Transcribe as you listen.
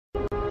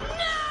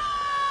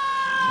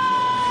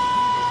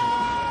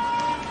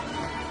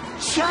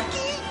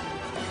Chucky?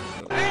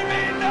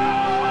 Amy,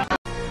 no!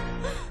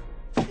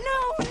 No,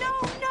 no,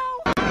 no!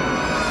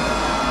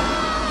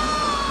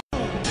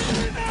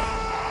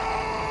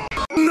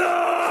 No!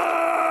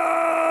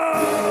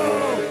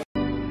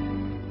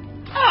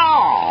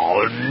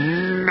 Oh,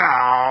 no!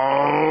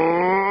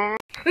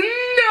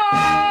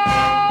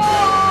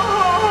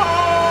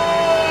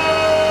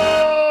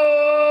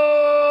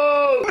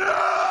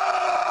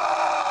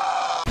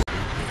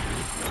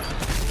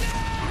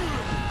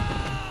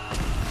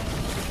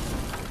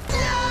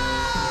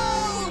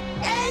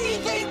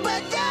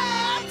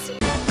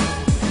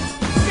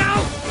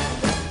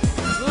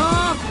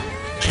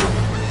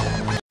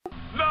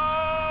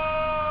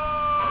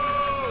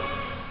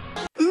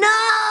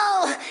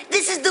 No!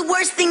 This is the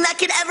worst thing that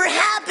could ever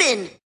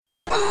happen!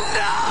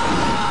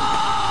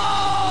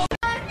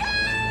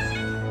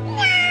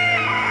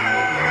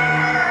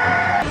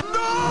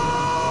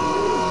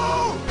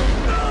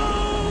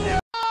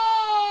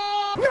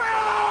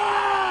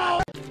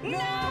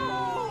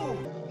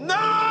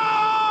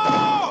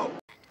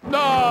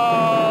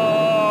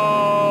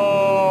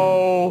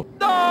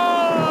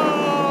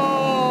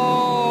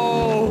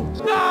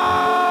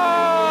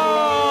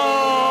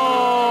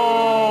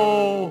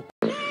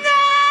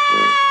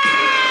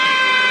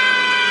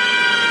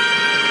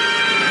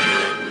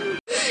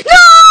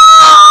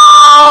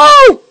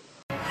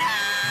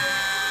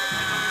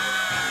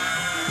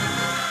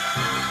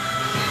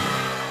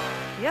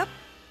 Yep.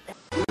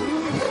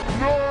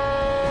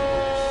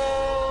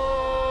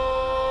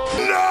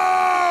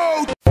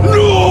 No!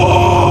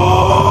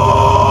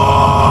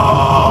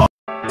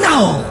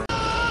 No!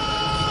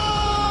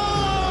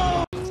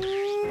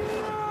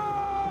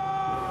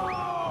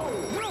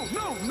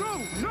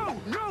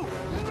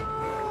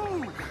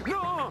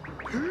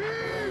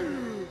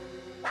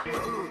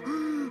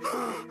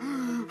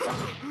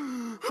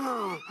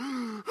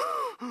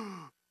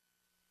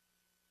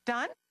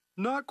 Done?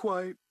 Not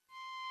quite.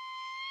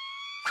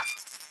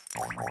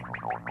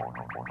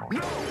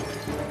 No!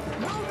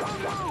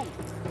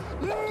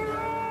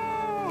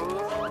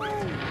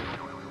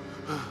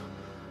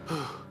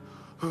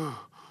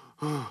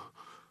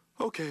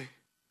 Okay,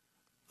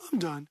 I'm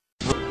done.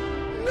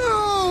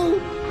 No!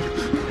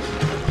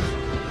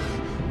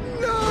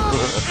 No!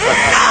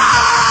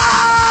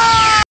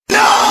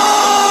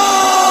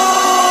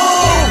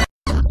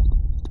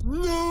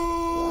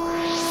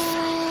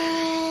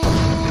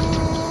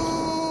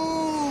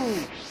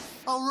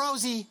 Oh,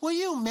 Rosie, will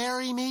you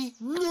marry me?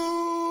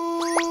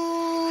 No!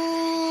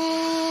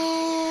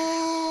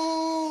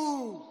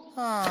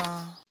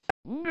 Ah.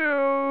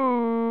 No!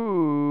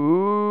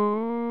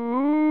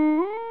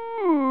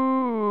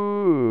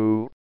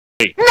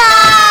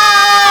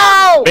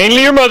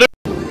 Mainly your mother.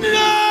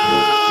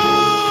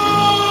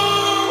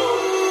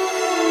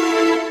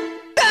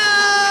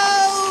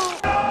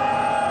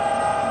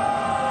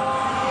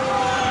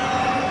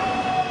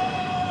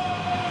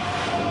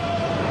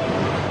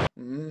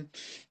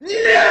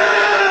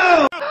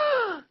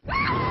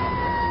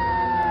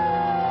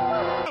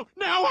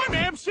 Now I'm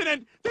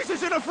abstinent! This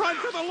is an affront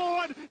to the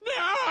Lord!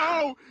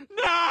 No!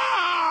 No!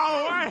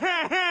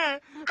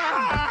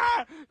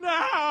 Ah!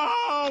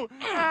 No!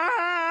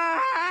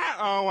 Ah!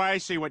 Oh, I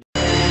see what...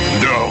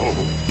 No,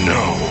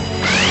 no.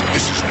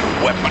 This is no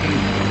weapon.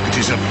 It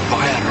is a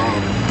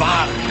viral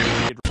bug.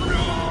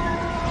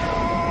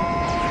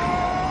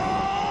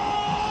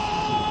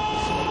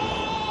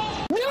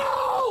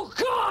 No,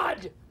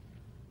 God!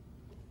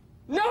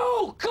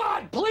 No,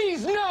 God,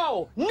 please,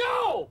 no!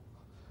 No!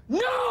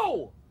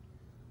 No!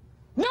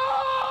 No!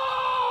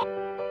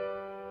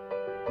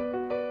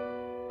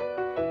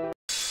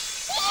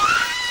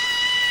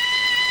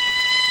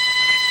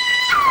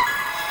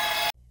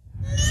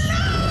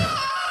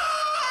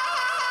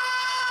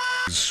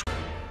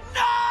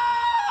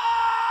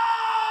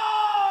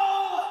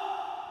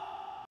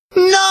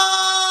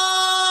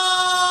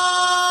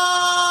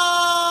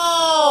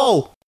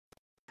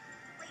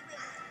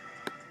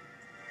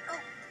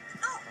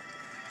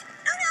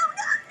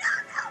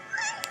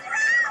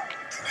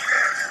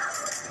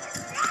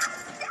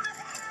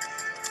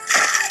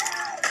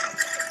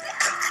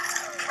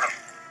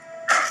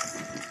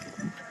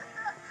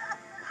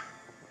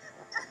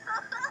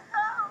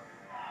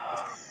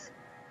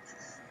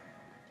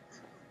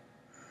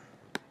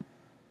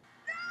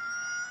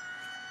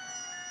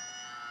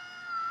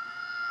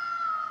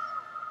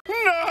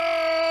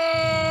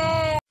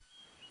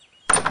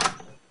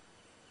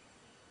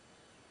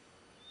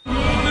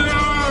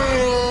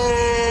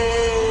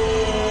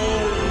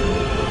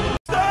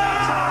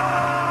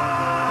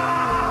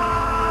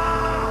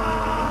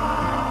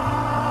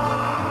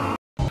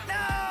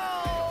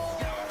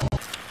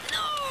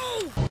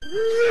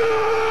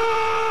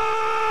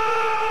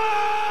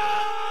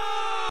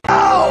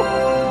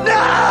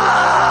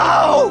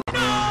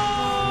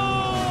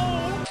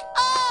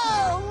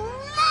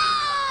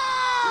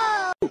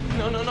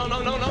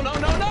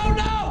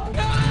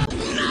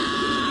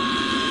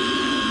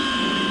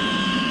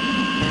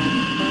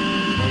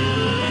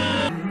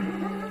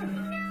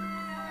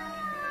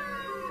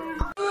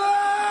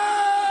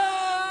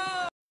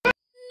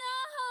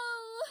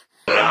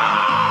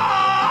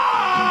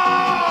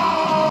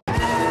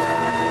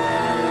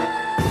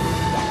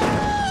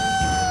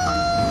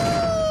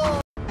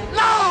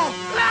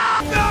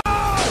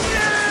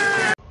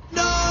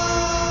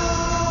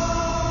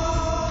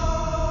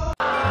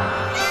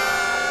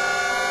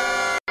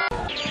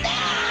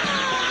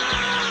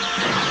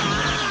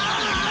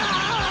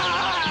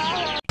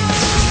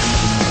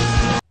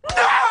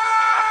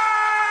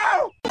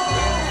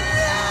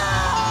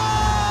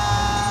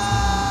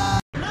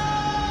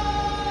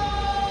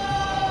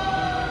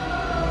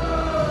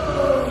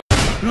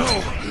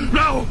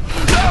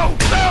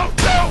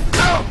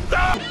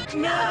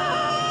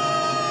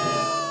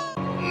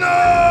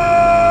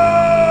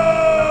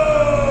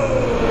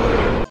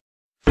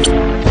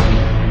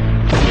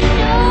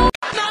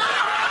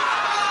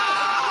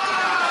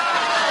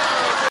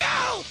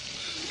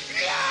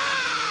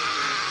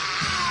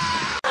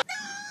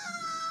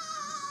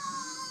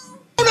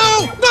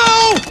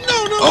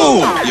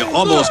 Oh, you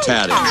almost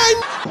had it.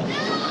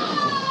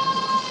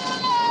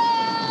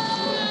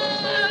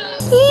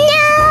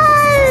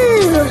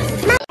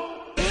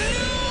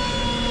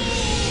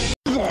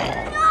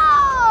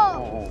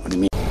 What do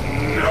you mean?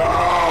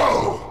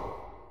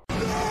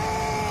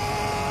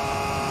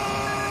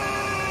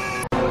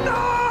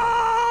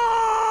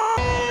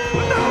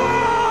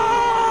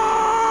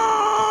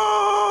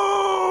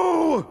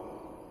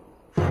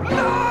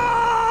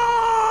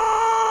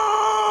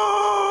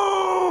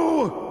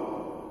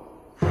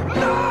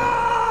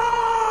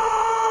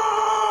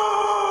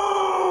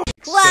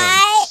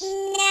 What?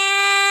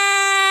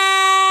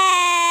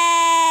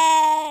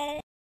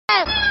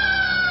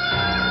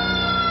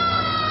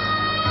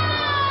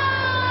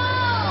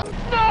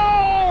 No!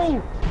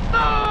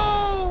 No!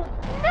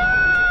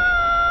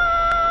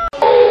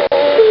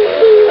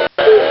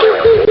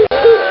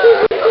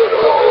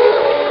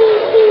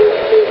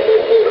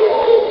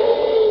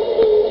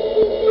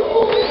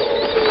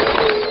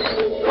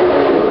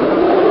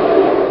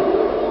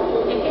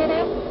 You hear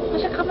that?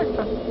 Where's it coming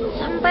from?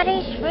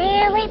 Somebody's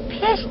really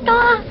pissed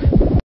off.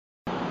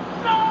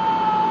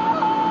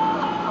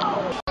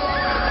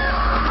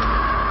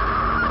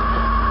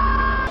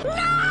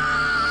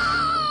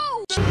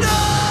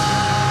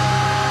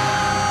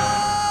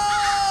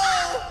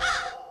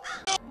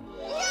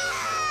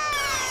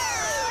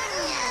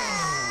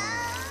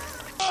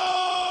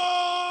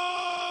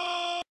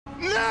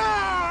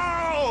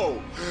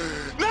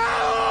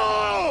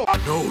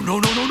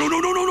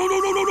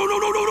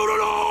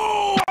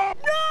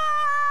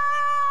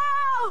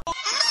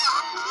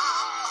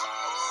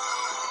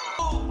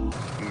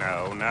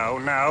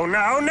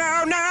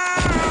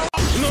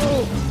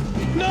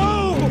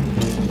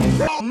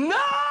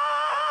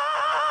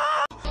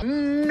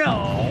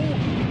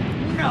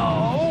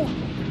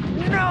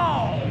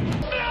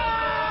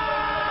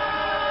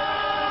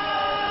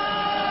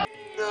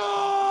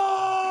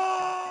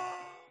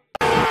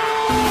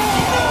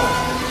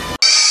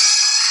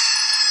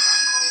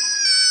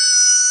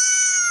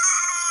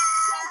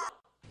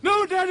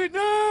 No, Daddy,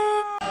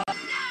 no!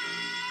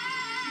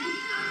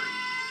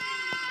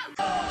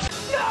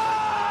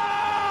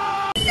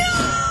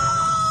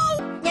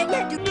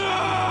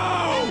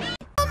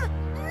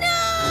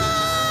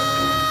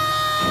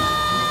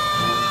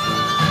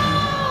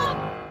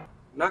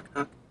 Knock,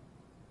 knock.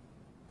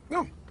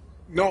 No.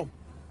 No.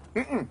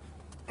 Mm-mm.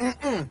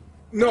 Mm-mm.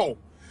 No.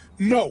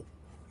 No.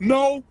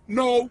 No.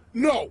 No.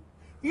 No.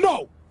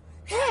 No.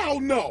 Hell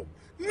no.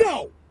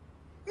 No.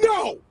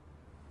 No.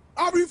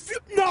 I refuse.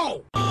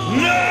 No.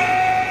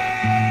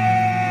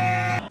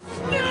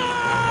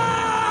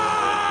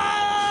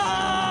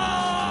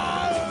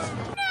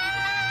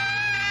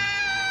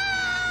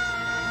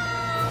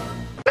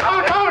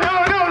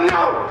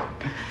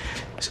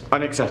 It's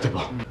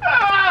unacceptable.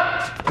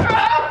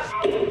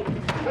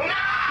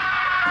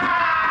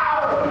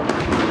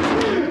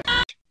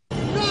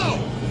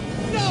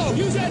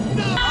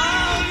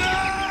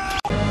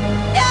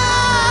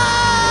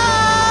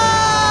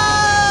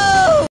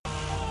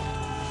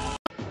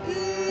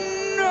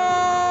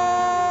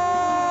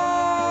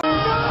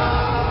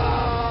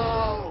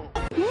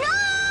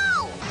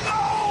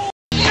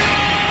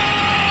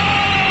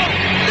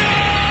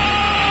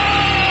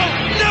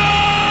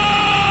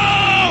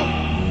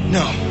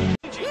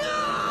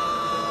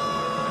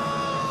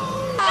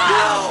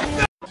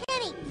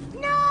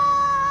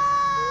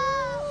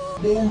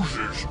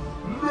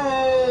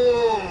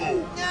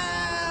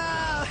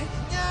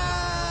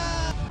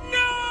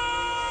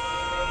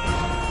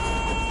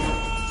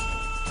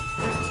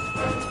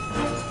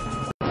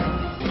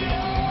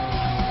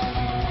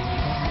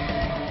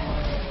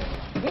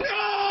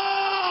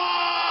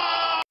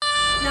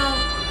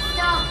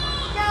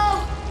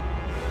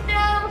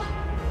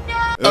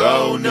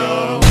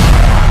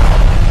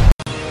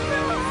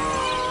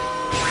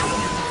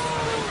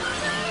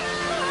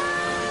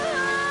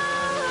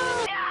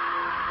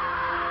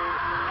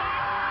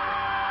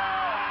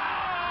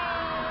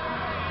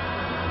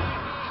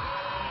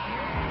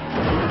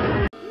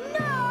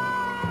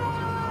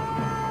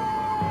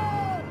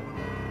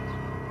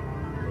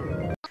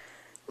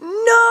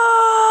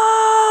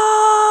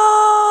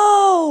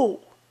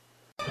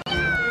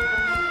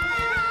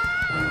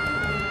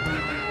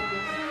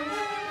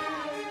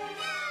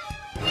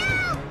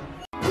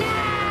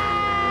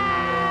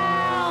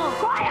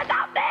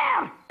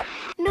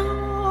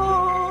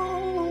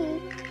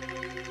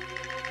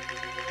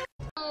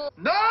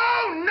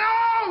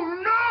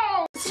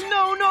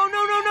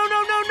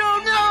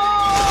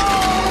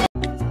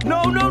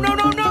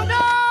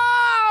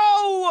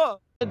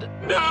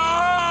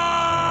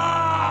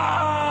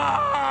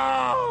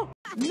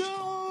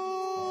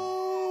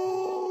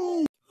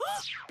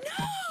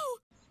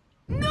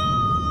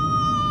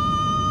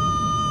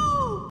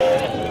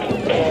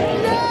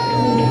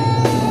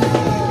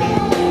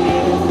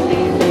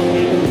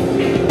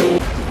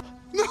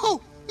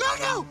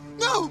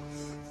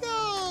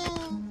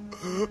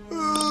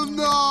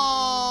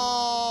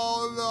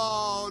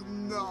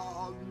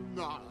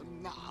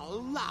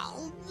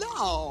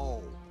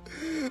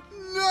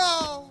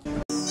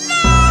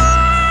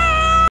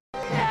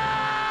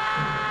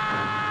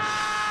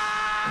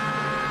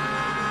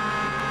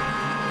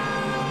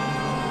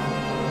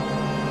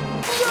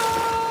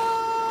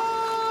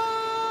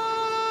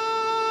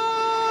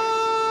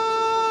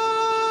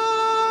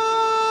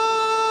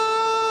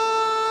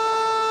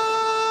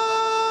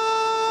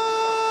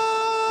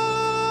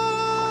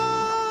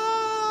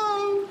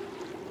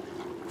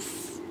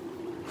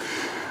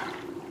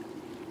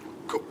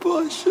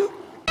 shoot.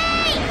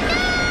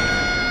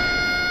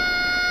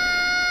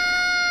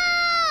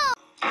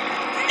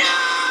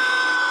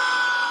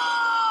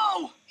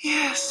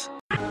 Yes.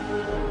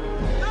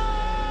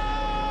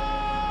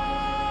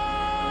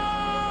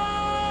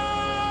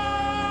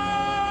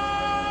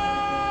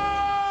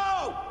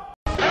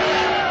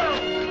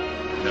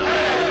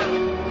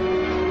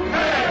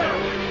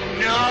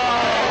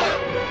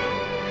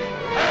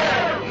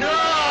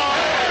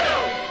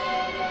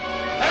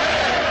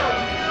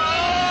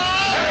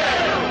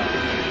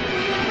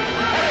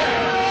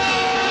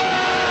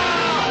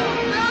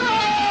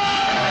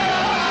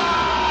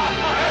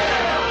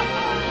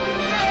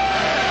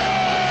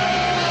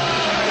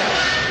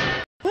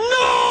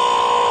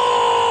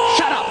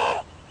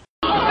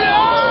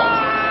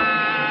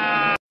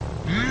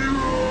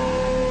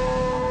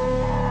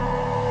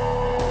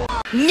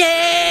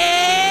 No!